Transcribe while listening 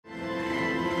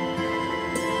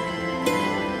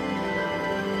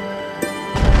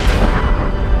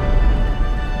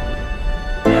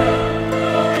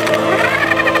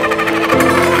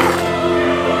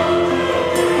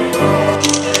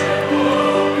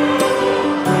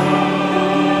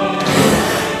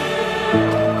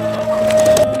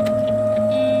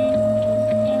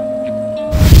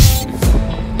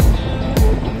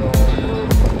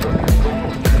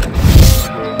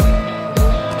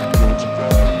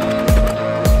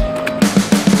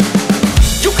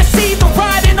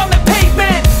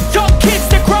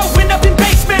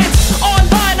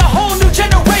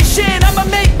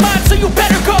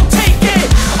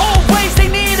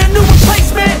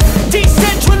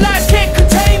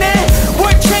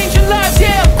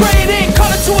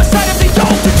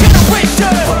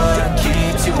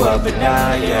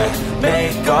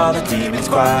all the demons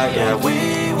quiet. Yeah,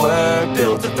 we were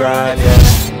built to thrive,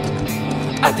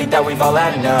 yeah. I think that we've all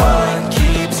had enough. What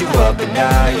keeps you up at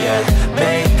night, yeah.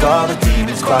 Make all the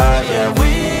demons quiet, yeah.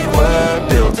 We were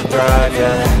built to thrive,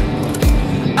 yeah.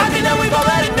 I think that we've all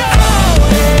had enough,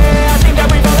 yeah. I think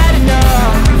that we've all had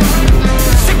enough.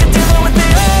 Sick of dealing with the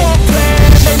old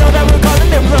plan. They know that we're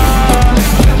calling it wrong.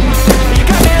 You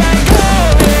got me like,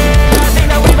 oh yeah. I think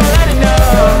that we've all had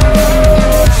enough.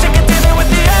 Sick of dealing with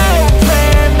the old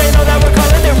plan. They know that we're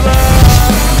calling it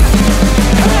wrong.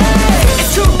 Hey,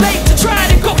 it's too late to try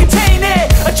to go contain it.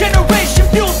 A generation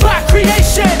fueled by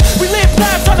creation. We live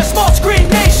lives on a small screen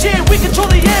nation. We control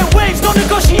the airwaves, no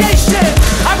negotiation.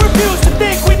 I refuse to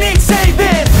think we need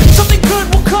saving. Something good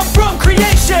will come from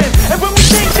creation. And when we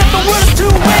think that the world is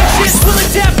too anxious, we'll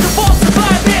adapt, evolve,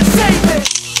 survive, and save it.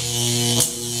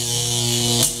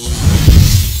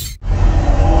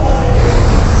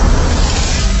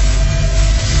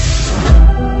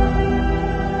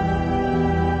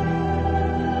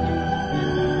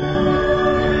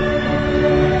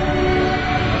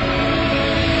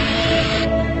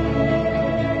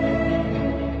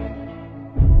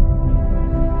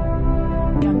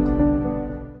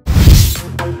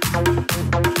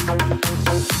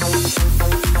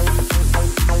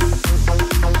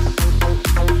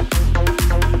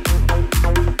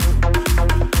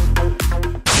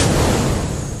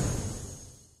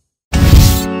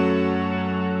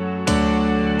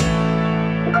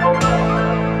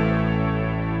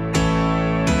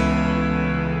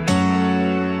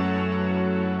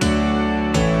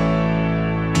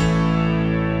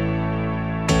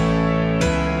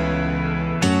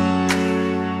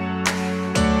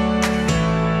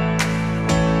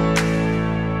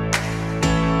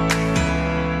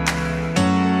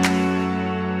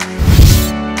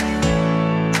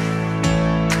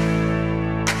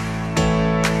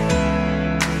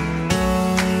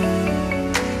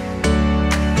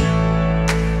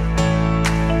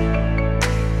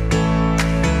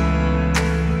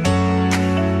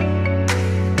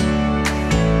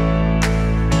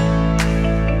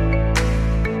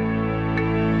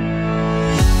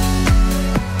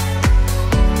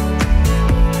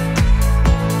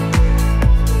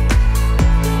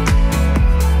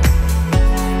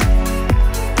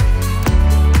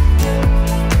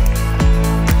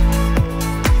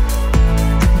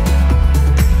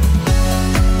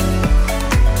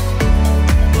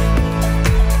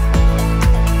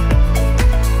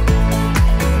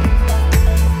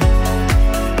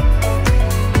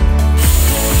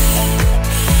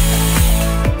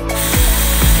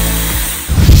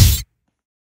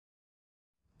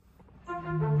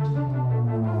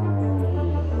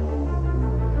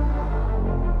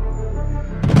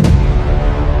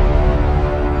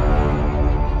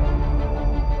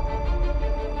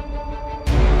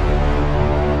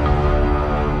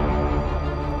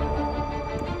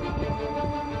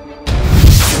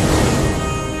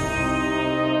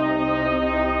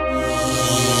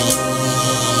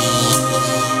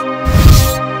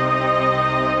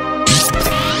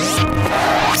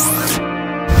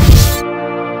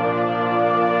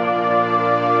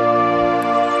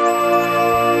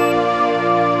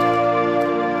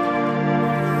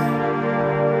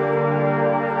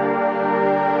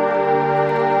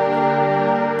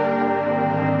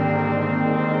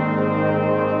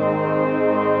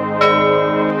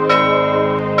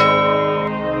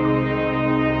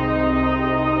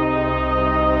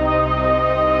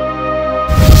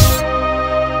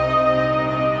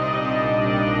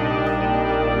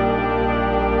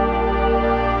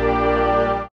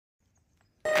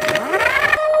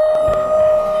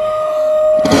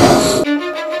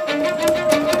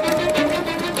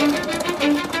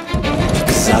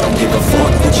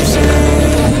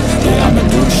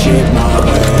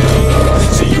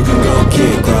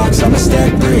 I'ma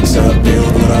stack bricks up,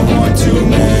 build what I want to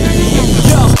make.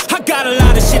 Yo, I got a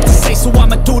lot of shit to say, so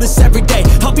I'ma do this every day.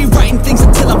 I'll be writing things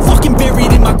until I'm fucking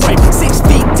buried in my grave. 6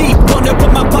 feet deep, wonder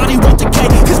but my body won't decay,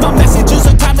 cause my messages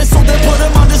are